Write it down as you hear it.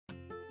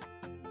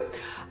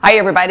Hi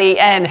everybody,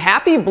 and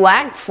happy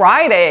Black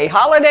Friday.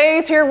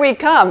 Holidays, here we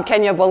come.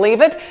 Can you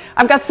believe it?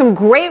 I've got some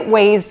great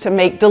ways to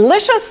make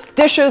delicious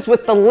dishes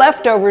with the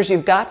leftovers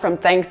you've got from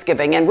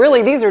Thanksgiving. And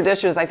really, these are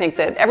dishes I think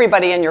that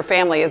everybody in your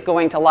family is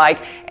going to like,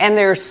 and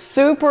they're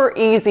super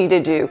easy to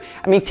do.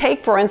 I mean,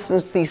 take for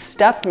instance these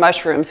stuffed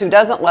mushrooms. Who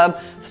doesn't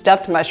love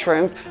stuffed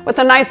mushrooms? With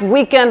a nice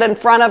weekend in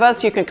front of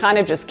us, you can kind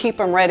of just keep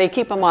them ready,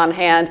 keep them on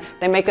hand.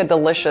 They make a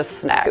delicious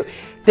snack.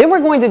 Then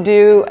we're going to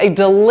do a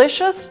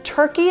delicious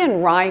turkey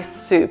and rice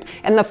soup.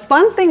 And the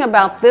fun thing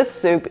about this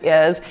soup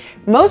is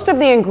most of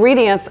the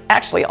ingredients,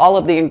 actually all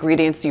of the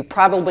ingredients, you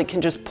probably can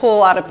just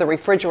pull out of the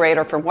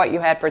refrigerator from what you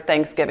had for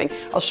Thanksgiving.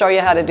 I'll show you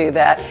how to do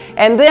that.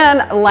 And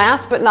then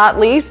last but not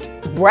least,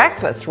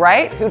 breakfast,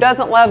 right? Who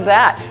doesn't love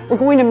that? We're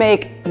going to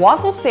make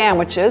waffle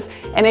sandwiches.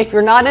 And if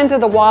you're not into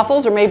the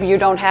waffles, or maybe you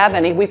don't have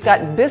any, we've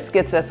got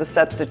biscuits as a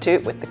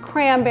substitute with the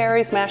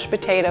cranberries, mashed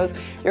potatoes.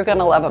 You're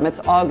gonna love them. It's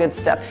all good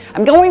stuff.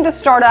 I'm going to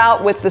start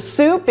out with the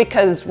soup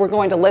because we're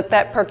going to let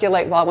that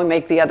percolate while we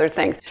make the other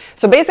things.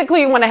 So basically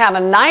you want to have a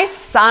nice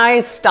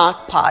sized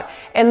stock pot,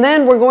 and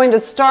then we're going to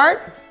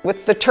start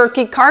with the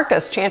turkey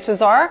carcass.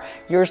 Chances are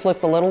yours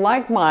looks a little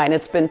like mine.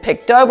 It's been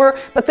picked over,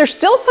 but there's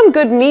still some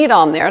good meat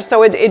on there,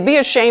 so it'd be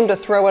a shame to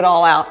throw it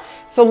all out.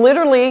 So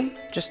literally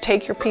just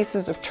take your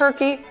pieces of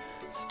turkey,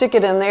 stick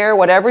it in there,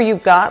 whatever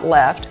you've got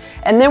left,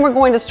 and then we're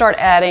going to start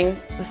adding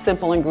the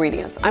simple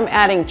ingredients. I'm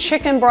adding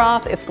chicken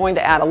broth. It's going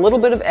to add a little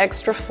bit of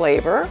extra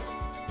flavor.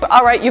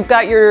 All right, you've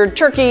got your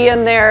turkey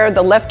in there,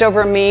 the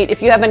leftover meat.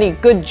 If you have any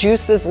good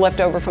juices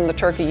left over from the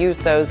turkey, use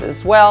those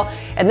as well.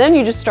 And then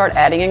you just start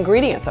adding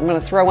ingredients. I'm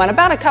gonna throw in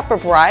about a cup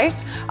of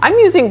rice. I'm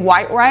using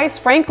white rice.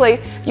 Frankly,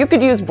 you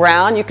could use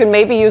brown. You can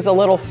maybe use a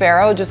little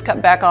farro, just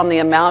cut back on the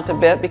amount a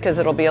bit because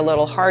it'll be a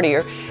little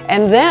heartier.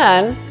 And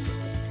then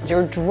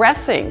your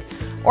dressing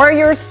or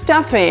your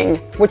stuffing,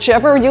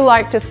 whichever you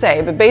like to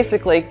say, but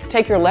basically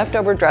take your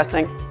leftover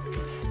dressing,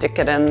 stick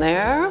it in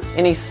there.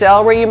 Any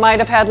celery you might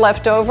have had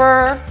left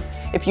over.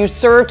 If you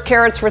served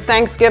carrots for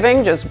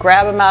Thanksgiving, just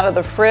grab them out of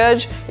the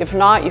fridge. If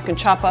not, you can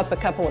chop up a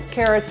couple of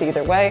carrots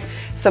either way.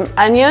 Some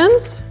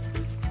onions,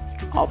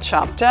 all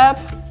chopped up.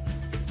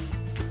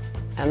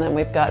 And then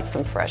we've got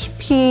some fresh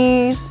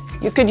peas.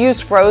 You could use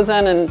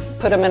frozen and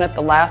put them in at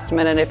the last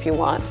minute if you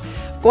want.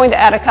 I'm going to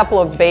add a couple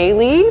of bay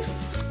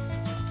leaves.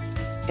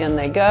 In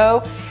they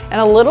go. And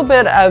a little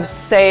bit of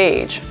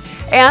sage.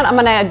 And I'm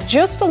gonna add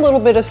just a little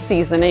bit of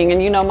seasoning,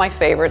 and you know my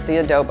favorite, the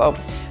adobo.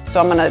 So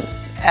I'm gonna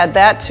add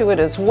that to it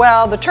as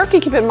well. The turkey,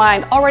 keep in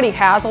mind, already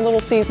has a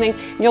little seasoning.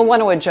 You'll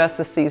want to adjust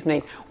the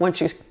seasoning once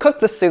you cook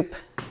the soup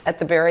at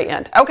the very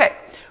end. Okay,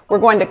 we're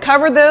going to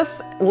cover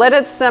this, let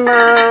it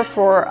simmer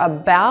for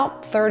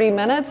about 30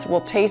 minutes.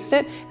 We'll taste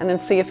it and then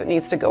see if it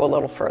needs to go a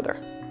little further.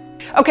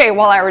 Okay,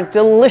 while our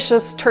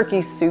delicious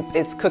turkey soup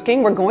is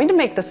cooking, we're going to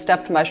make the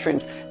stuffed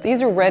mushrooms.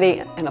 These are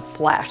ready in a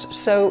flash,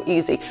 so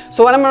easy.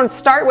 So what I'm going to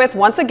start with,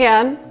 once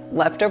again,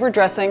 leftover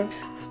dressing,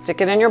 stick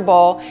it in your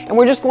bowl, and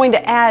we're just going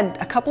to add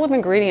a couple of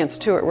ingredients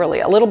to it really.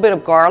 A little bit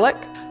of garlic,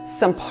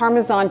 some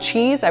Parmesan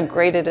cheese, I've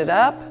grated it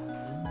up,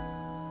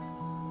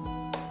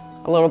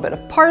 a little bit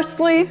of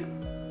parsley,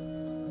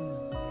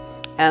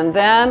 and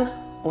then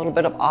a little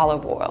bit of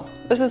olive oil.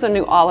 This is a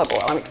new olive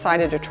oil. I'm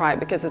excited to try it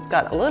because it's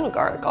got a little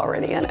garlic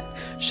already in it.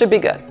 Should be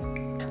good.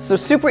 So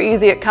super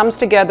easy, it comes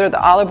together.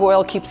 The olive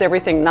oil keeps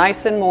everything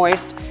nice and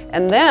moist.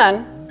 And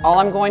then all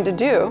I'm going to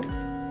do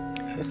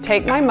is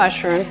take my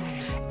mushrooms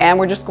and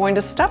we're just going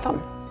to stuff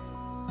them.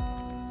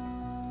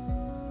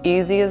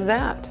 Easy as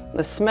that.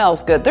 The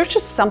smells good. There's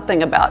just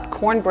something about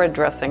cornbread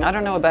dressing. I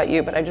don't know about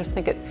you, but I just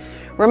think it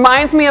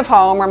reminds me of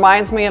home,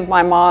 reminds me of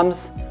my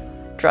mom's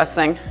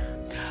dressing.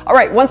 All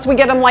right, once we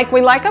get them like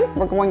we like them,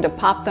 we're going to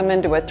pop them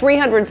into a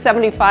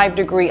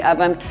 375-degree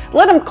oven.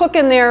 Let them cook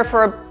in there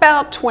for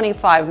about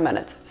 25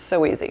 minutes.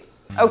 So easy.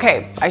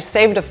 Okay, I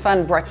saved a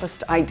fun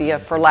breakfast idea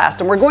for last,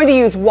 and we're going to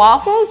use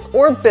waffles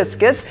or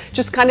biscuits.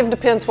 Just kind of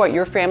depends what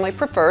your family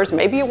prefers.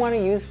 Maybe you want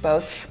to use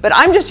both, but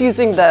I'm just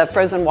using the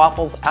frozen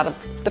waffles out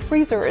of the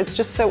freezer. It's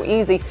just so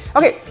easy.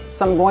 Okay,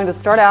 so I'm going to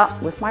start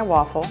out with my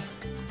waffle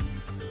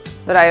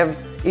that I have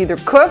either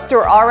cooked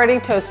or already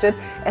toasted,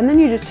 and then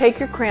you just take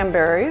your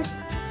cranberries,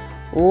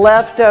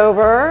 left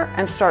over,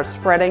 and start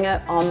spreading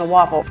it on the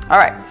waffle. All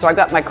right, so I've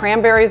got my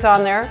cranberries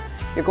on there.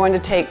 You're going to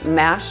take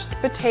mashed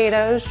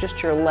potatoes,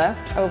 just your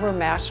leftover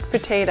mashed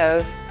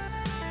potatoes.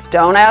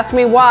 Don't ask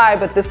me why,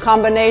 but this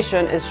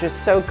combination is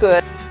just so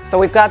good. So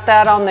we've got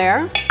that on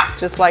there,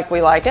 just like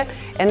we like it.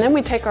 And then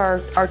we take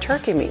our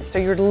turkey meat. So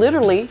you're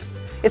literally,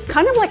 it's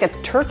kind of like a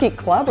turkey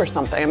club or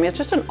something. I mean, it's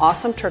just an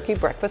awesome turkey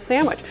breakfast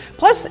sandwich.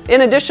 Plus,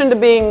 in addition to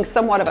being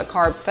somewhat of a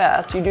carb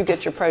fest, you do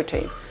get your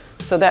protein.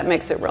 So that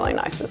makes it really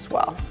nice as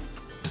well.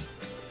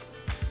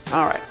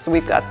 All right, so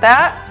we've got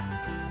that.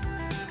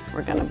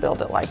 We're gonna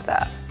build it like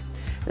that.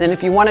 And then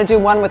if you wanna do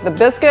one with the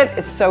biscuit,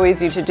 it's so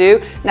easy to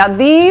do. Now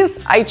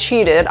these, I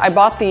cheated. I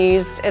bought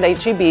these at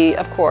H-E-B,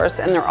 of course,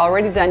 and they're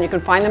already done. You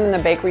can find them in the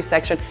bakery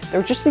section.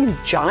 They're just these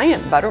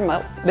giant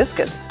buttermilk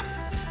biscuits.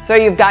 So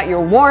you've got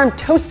your warm,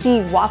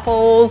 toasty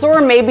waffles,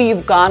 or maybe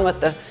you've gone with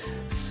the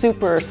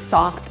super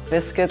soft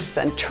biscuits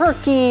and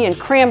turkey and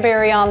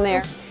cranberry on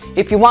there.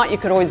 If you want, you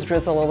could always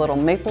drizzle a little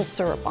maple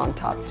syrup on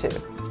top too.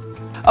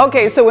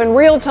 Okay, so in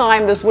real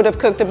time, this would have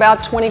cooked about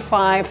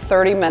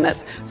 25-30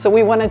 minutes. So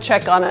we want to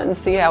check on it and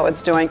see how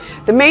it's doing.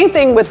 The main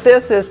thing with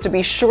this is to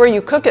be sure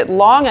you cook it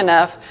long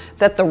enough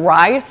that the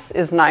rice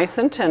is nice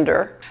and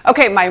tender.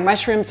 Okay, my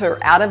mushrooms are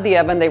out of the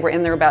oven. They were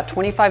in there about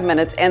 25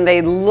 minutes and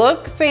they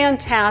look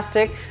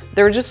fantastic.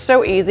 They're just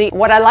so easy.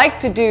 What I like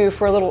to do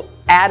for a little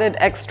added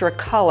extra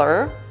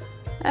color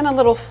and a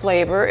little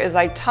flavor is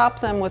I top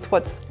them with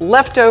what's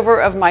left over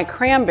of my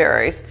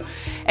cranberries.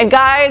 And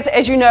guys,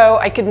 as you know,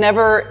 I could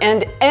never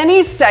end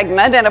any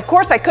segment, and of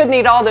course I couldn't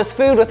eat all this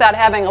food without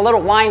having a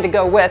little wine to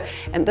go with,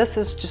 and this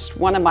is just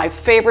one of my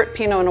favorite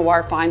Pinot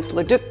Noir finds,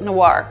 Le Duc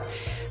Noir.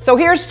 So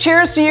here's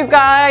cheers to you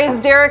guys,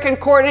 Derek and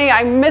Courtney.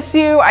 I miss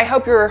you. I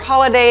hope your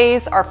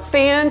holidays are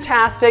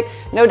fantastic.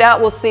 No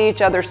doubt we'll see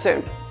each other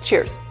soon.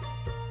 Cheers.